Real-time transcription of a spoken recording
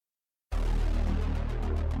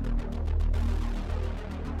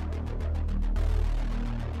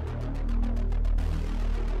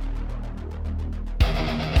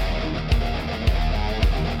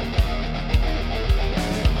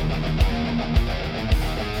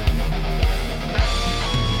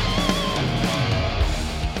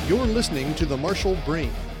You're listening to The Martial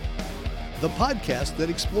Brain, the podcast that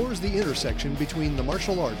explores the intersection between the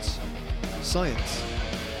martial arts, science,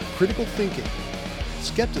 critical thinking,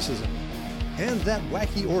 skepticism, and that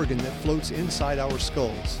wacky organ that floats inside our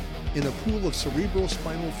skulls in a pool of cerebral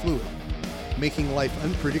spinal fluid, making life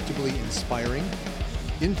unpredictably inspiring,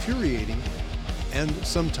 infuriating, and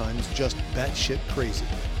sometimes just batshit crazy.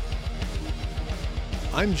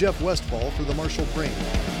 I'm Jeff Westfall for The Martial Brain.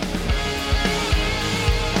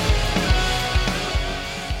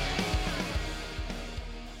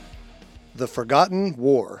 The Forgotten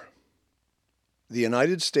War. The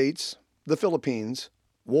United States, the Philippines,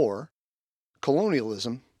 War,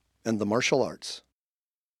 Colonialism, and the Martial Arts.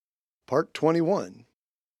 Part 21.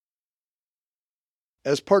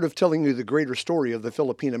 As part of telling you the greater story of the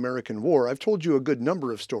Philippine-American War, I've told you a good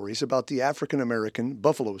number of stories about the African-American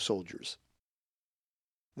Buffalo Soldiers.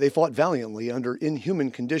 They fought valiantly under inhuman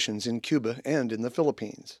conditions in Cuba and in the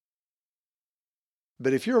Philippines.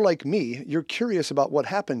 But if you're like me, you're curious about what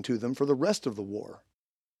happened to them for the rest of the war,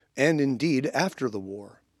 and indeed after the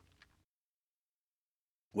war.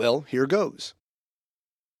 Well, here goes.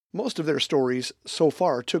 Most of their stories so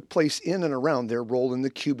far took place in and around their role in the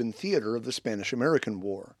Cuban theater of the Spanish-American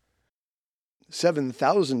War.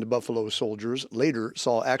 7,000 Buffalo Soldiers later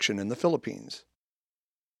saw action in the Philippines.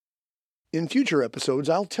 In future episodes,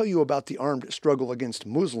 I'll tell you about the armed struggle against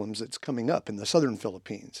Muslims that's coming up in the southern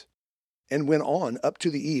Philippines, and went on up to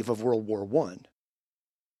the eve of World War I.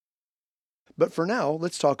 But for now,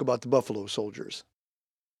 let's talk about the Buffalo Soldiers.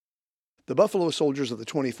 The Buffalo Soldiers of the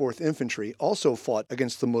 24th Infantry also fought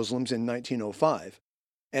against the Muslims in 1905,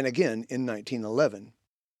 and again in 1911.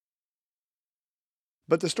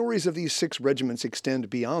 But the stories of these 6 regiments extend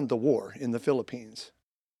beyond the war in the Philippines.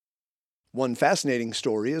 One fascinating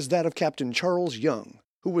story is that of Captain Charles Young,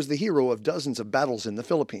 who was the hero of dozens of battles in the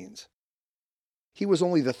Philippines. He was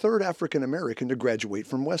only the 3rd African American to graduate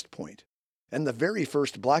from West Point, and the very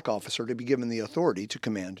first black officer to be given the authority to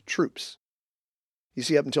command troops. You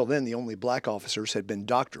see, up until then, the only black officers had been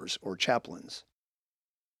doctors or chaplains.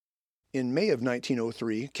 In May of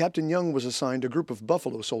 1903, Captain Young was assigned a group of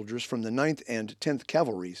Buffalo Soldiers from the 9th and 10th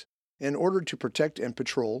Cavalries and ordered to protect and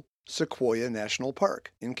patrol Sequoia National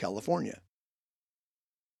Park in California.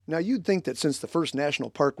 Now, you'd think that since the first national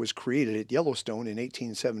park was created at Yellowstone in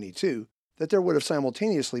 1872, that there would have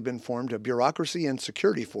simultaneously been formed a bureaucracy and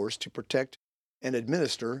security force to protect and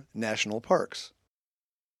administer national parks.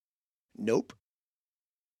 Nope.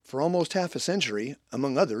 For almost half a century,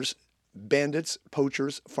 among others, bandits,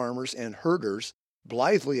 poachers, farmers, and herders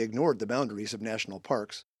blithely ignored the boundaries of national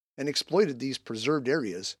parks and exploited these preserved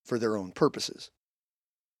areas for their own purposes.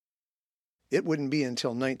 It wouldn't be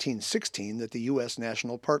until 1916 that the U.S.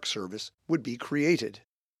 National Park Service would be created.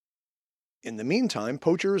 In the meantime,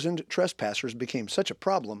 poachers and trespassers became such a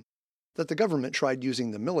problem that the government tried using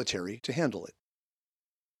the military to handle it.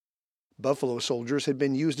 Buffalo Soldiers had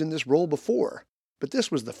been used in this role before, but this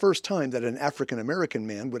was the first time that an African-American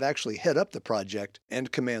man would actually head up the project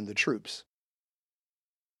and command the troops.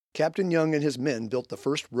 Captain Young and his men built the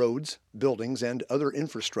first roads, buildings, and other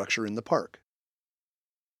infrastructure in the park.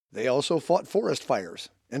 They also fought forest fires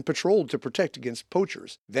and patrolled to protect against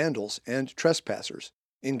poachers, vandals, and trespassers,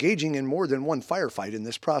 engaging in more than one firefight in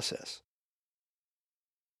this process.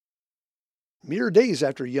 Mere days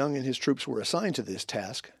after Young and his troops were assigned to this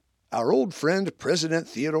task, our old friend President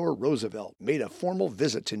Theodore Roosevelt made a formal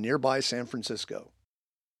visit to nearby San Francisco.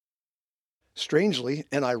 Strangely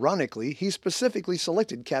and ironically, he specifically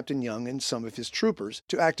selected Captain Young and some of his troopers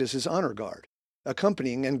to act as his honor guard,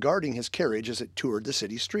 accompanying and guarding his carriage as it toured the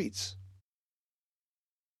city streets.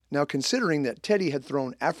 Now, considering that Teddy had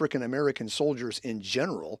thrown African-American soldiers in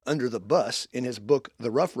general under the bus in his book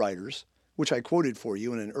The Rough Riders, which I quoted for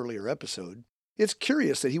you in an earlier episode, it's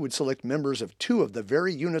curious that he would select members of 2 of the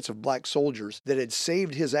very units of black soldiers that had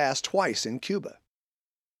saved his ass twice in Cuba.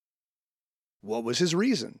 What was his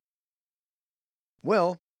reason?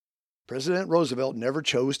 Well, President Roosevelt never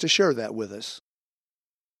chose to share that with us.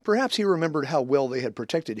 Perhaps he remembered how well they had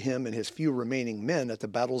protected him and his few remaining men at the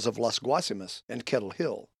battles of Las Guasimas and Kettle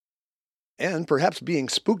Hill. And perhaps being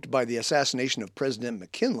spooked by the assassination of President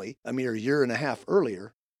McKinley a mere year and a half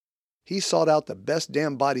earlier, he sought out the best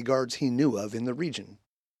damn bodyguards he knew of in the region.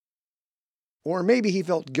 Or maybe he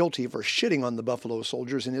felt guilty for shitting on the Buffalo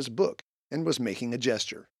Soldiers in his book and was making a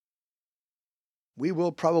gesture. We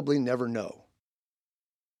will probably never know.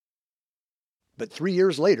 But 3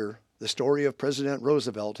 years later, the story of President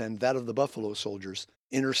Roosevelt and that of the Buffalo Soldiers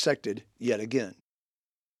intersected yet again.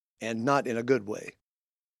 And not in a good way.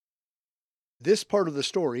 This part of the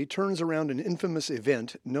story turns around an infamous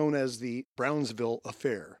event known as the Brownsville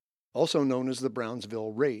Affair, also known as the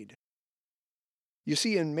Brownsville Raid. You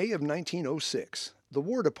see, in May of 1906, the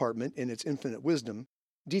War Department, in its infinite wisdom,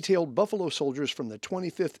 detailed Buffalo soldiers from the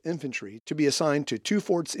 25th Infantry to be assigned to two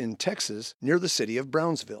forts in Texas near the city of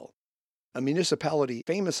Brownsville, a municipality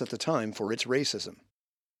famous at the time for its racism.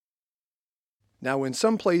 Now, when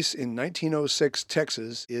some place in 1906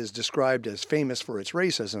 Texas is described as famous for its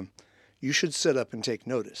racism, you should sit up and take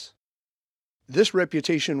notice. This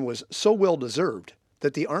reputation was so well deserved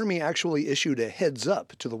that the Army actually issued a heads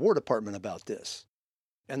up to the War Department about this,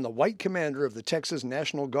 and the white commander of the Texas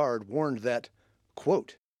National Guard warned that,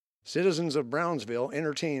 quote, "Citizens of Brownsville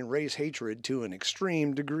entertain race hatred to an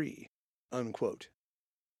extreme degree," unquote.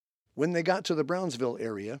 When they got to the Brownsville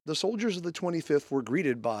area, the soldiers of the 25th were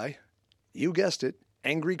greeted by, you guessed it,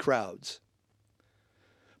 angry crowds.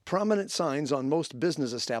 Prominent signs on most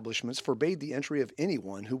business establishments forbade the entry of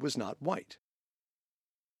anyone who was not white.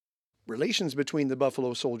 Relations between the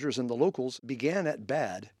Buffalo soldiers and the locals began at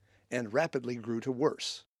bad and rapidly grew to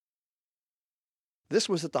worse. This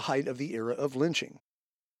was at the height of the era of lynching,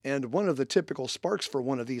 and one of the typical sparks for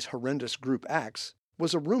one of these horrendous group acts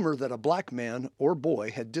was a rumor that a black man or boy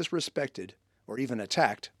had disrespected or even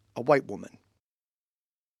attacked a white woman.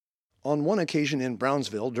 On one occasion in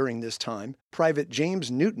Brownsville during this time, Private James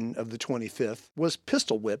Newton of the 25th was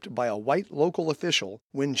pistol-whipped by a white local official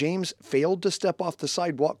when James failed to step off the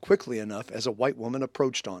sidewalk quickly enough as a white woman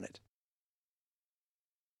approached on it.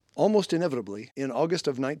 Almost inevitably, in August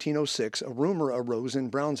of 1906, a rumor arose in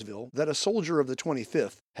Brownsville that a soldier of the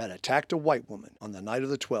 25th had attacked a white woman on the night of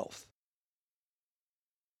the 12th.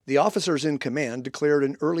 The officers in command declared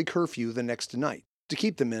an early curfew the next night to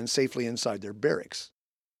keep the men safely inside their barracks.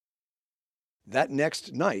 That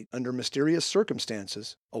next night, under mysterious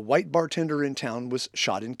circumstances, a white bartender in town was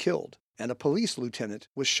shot and killed, and a police lieutenant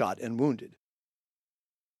was shot and wounded.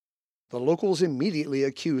 The locals immediately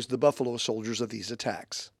accused the Buffalo soldiers of these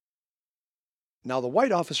attacks. Now, the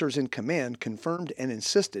white officers in command confirmed and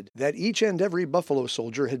insisted that each and every Buffalo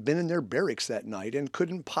soldier had been in their barracks that night and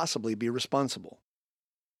couldn't possibly be responsible.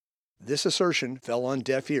 This assertion fell on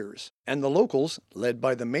deaf ears, and the locals, led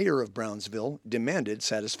by the mayor of Brownsville, demanded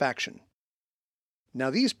satisfaction. Now,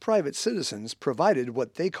 these private citizens provided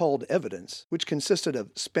what they called evidence, which consisted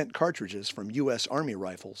of spent cartridges from U.S. Army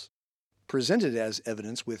rifles, presented as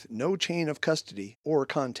evidence with no chain of custody or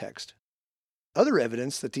context. Other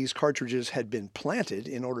evidence that these cartridges had been planted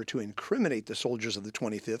in order to incriminate the soldiers of the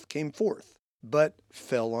 25th came forth, but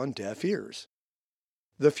fell on deaf ears.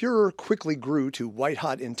 The furor quickly grew to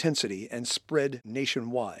white-hot intensity and spread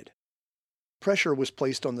nationwide. Pressure was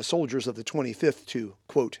placed on the soldiers of the 25th to,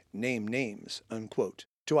 quote, name names, unquote,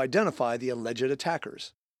 to identify the alleged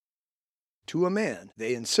attackers. To a man,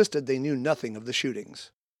 they insisted they knew nothing of the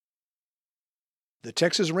shootings. The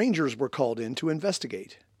Texas Rangers were called in to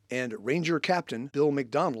investigate, and Ranger Captain Bill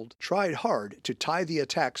McDonald tried hard to tie the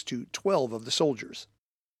attacks to 12 of the soldiers.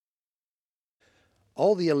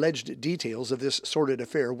 All the alleged details of this sordid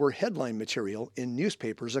affair were headline material in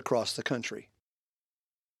newspapers across the country.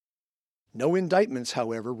 No indictments,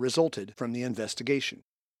 however, resulted from the investigation.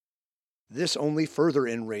 This only further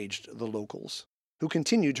enraged the locals, who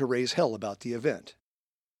continued to raise hell about the event.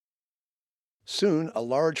 Soon, a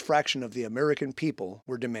large fraction of the American people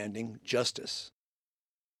were demanding justice.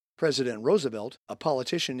 President Roosevelt, a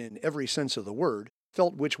politician in every sense of the word,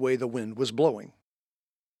 felt which way the wind was blowing.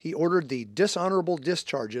 He ordered the dishonorable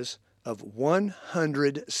discharges of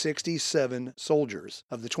 167 soldiers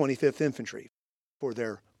of the 25th Infantry for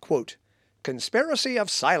their, quote, conspiracy of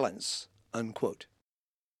silence, unquote.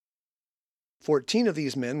 14 of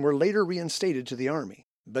these men were later reinstated to the Army,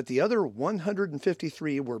 but the other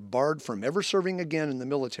 153 were barred from ever serving again in the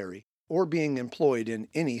military or being employed in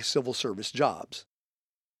any civil service jobs.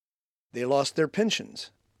 They lost their pensions,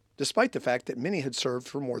 despite the fact that many had served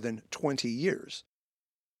for more than 20 years.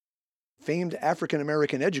 Famed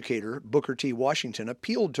African-American educator Booker T. Washington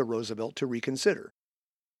appealed to Roosevelt to reconsider,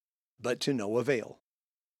 but to no avail.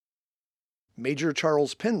 Major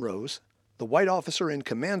Charles Penrose, the white officer in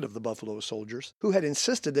command of the Buffalo soldiers, who had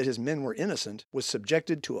insisted that his men were innocent, was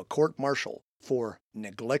subjected to a court-martial for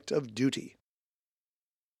neglect of duty.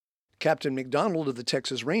 Captain McDonald of the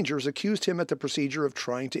Texas Rangers accused him at the procedure of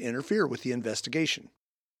trying to interfere with the investigation.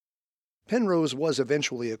 Penrose was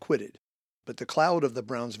eventually acquitted, but the cloud of the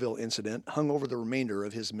Brownsville incident hung over the remainder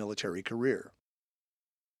of his military career.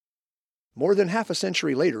 More than half a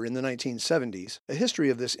century later, in the 1970s, a history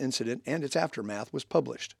of this incident and its aftermath was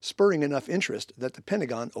published, spurring enough interest that the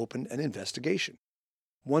Pentagon opened an investigation,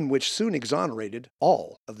 one which soon exonerated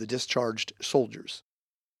all of the discharged soldiers.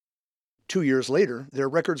 2 years later, their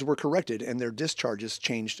records were corrected and their discharges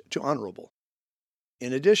changed to honorable.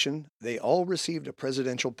 In addition, they all received a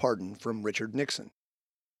presidential pardon from Richard Nixon.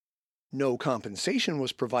 No compensation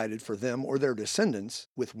was provided for them or their descendants,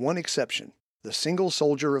 with one exception, the single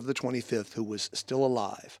soldier of the 25th who was still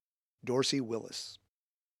alive, Dorsey Willis.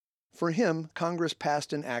 For him, Congress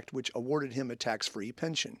passed an act which awarded him a tax-free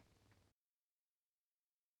pension.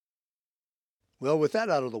 Well, with that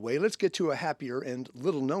out of the way, let's get to a happier and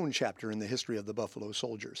little-known chapter in the history of the Buffalo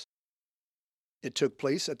Soldiers. It took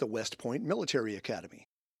place at the West Point Military Academy.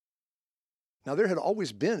 Now, there had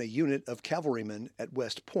always been a unit of cavalrymen at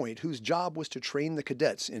West Point whose job was to train the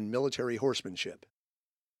cadets in military horsemanship.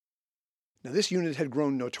 Now, this unit had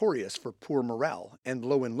grown notorious for poor morale and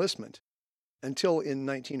low enlistment until in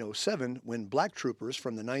 1907 when black troopers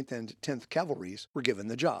from the 9th and 10th Cavalries were given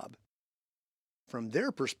the job. From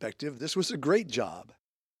their perspective, this was a great job.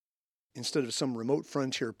 Instead of some remote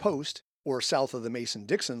frontier post or south of the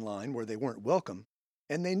Mason-Dixon line where they weren't welcome,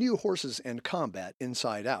 and they knew horses and combat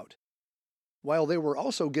inside out. While they were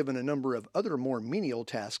also given a number of other more menial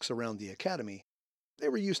tasks around the academy, they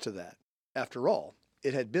were used to that. After all,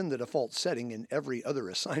 it had been the default setting in every other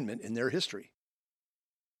assignment in their history.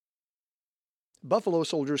 Buffalo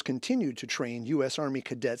Soldiers continued to train U.S. Army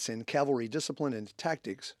cadets in cavalry discipline and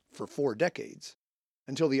tactics for 4 decades,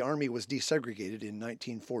 until the Army was desegregated in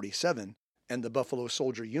 1947 and the Buffalo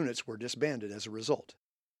Soldier units were disbanded as a result.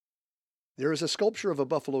 There is a sculpture of a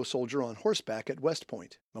Buffalo Soldier on horseback at West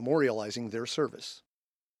Point, memorializing their service.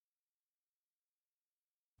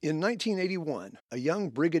 In 1981, a young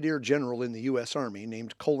brigadier general in the U.S. Army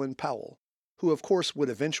named Colin Powell, who of course would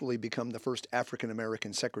eventually become the first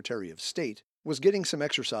African-American Secretary of State, was getting some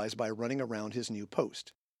exercise by running around his new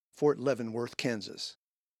post, Fort Leavenworth, Kansas.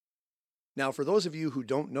 Now, for those of you who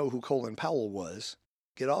don't know who Colin Powell was,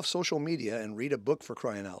 get off social media and read a book, for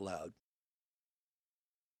crying out loud.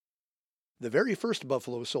 The very first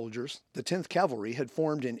Buffalo Soldiers, the 10th Cavalry, had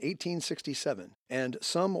formed in 1867, and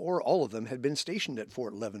some or all of them had been stationed at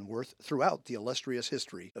Fort Leavenworth throughout the illustrious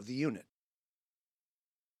history of the unit.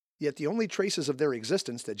 Yet the only traces of their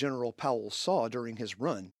existence that General Powell saw during his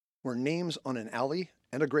run were names on an alley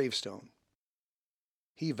and a gravestone.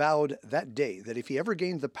 He vowed that day that if he ever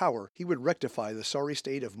gained the power, he would rectify the sorry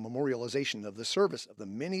state of memorialization of the service of the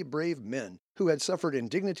many brave men who had suffered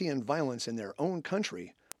indignity and violence in their own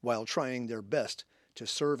country while trying their best to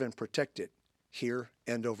serve and protect it, here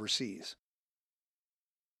and overseas.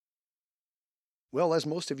 Well, as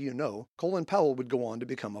most of you know, Colin Powell would go on to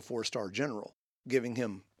become a 4-star general, giving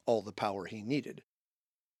him all the power he needed.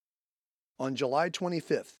 On July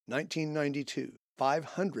 25, 1992,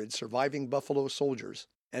 500 surviving Buffalo Soldiers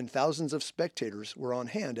and thousands of spectators were on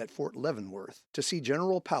hand at Fort Leavenworth to see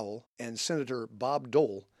General Powell and Senator Bob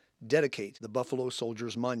Dole dedicate the Buffalo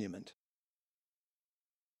Soldiers Monument.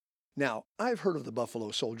 Now, I've heard of the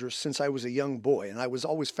Buffalo Soldiers since I was a young boy, and I was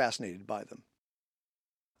always fascinated by them.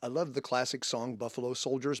 I loved the classic song Buffalo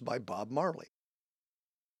Soldiers by Bob Marley.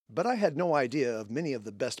 But I had no idea of many of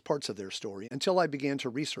the best parts of their story until I began to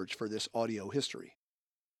research for this audio history.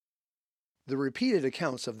 The repeated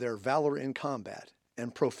accounts of their valor in combat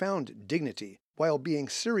and profound dignity while being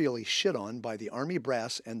serially shit on by the Army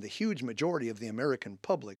brass and the huge majority of the American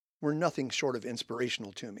public were nothing short of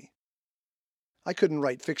inspirational to me. I couldn't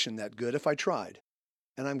write fiction that good if I tried,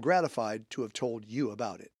 and I'm gratified to have told you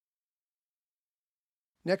about it.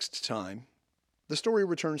 Next time, the story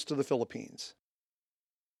returns to the Philippines.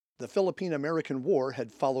 The Philippine-American War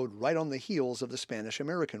had followed right on the heels of the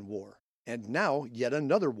Spanish-American War, and now yet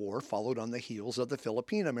another war followed on the heels of the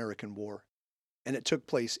Philippine-American War, and it took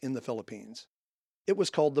place in the Philippines. It was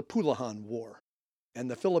called the Pulahan War, and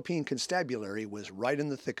the Philippine Constabulary was right in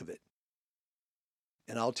the thick of it.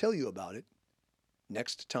 And I'll tell you about it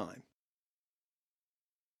next time.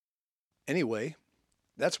 Anyway,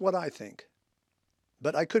 that's what I think.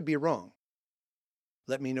 But I could be wrong.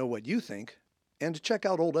 Let me know what you think, and check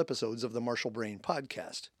out old episodes of the Martial Brain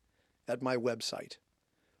podcast at my website,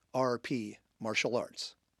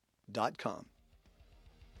 rpmartialarts.com.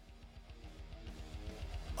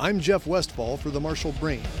 I'm Jeff Westfall for the Martial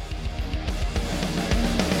Brain.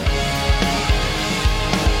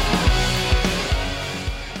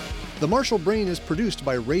 The Martial Brain is produced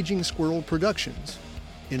by Raging Squirrel Productions,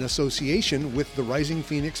 in association with the Rising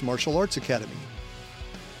Phoenix Martial Arts Academy.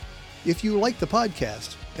 If you like the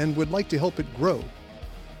podcast and would like to help it grow,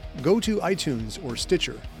 go to iTunes or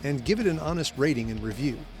Stitcher and give it an honest rating and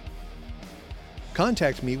review.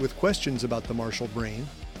 Contact me with questions about the Martial Brain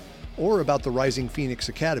or about the Rising Phoenix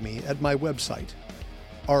Academy at my website,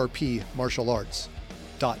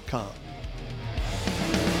 rpmartialarts.com.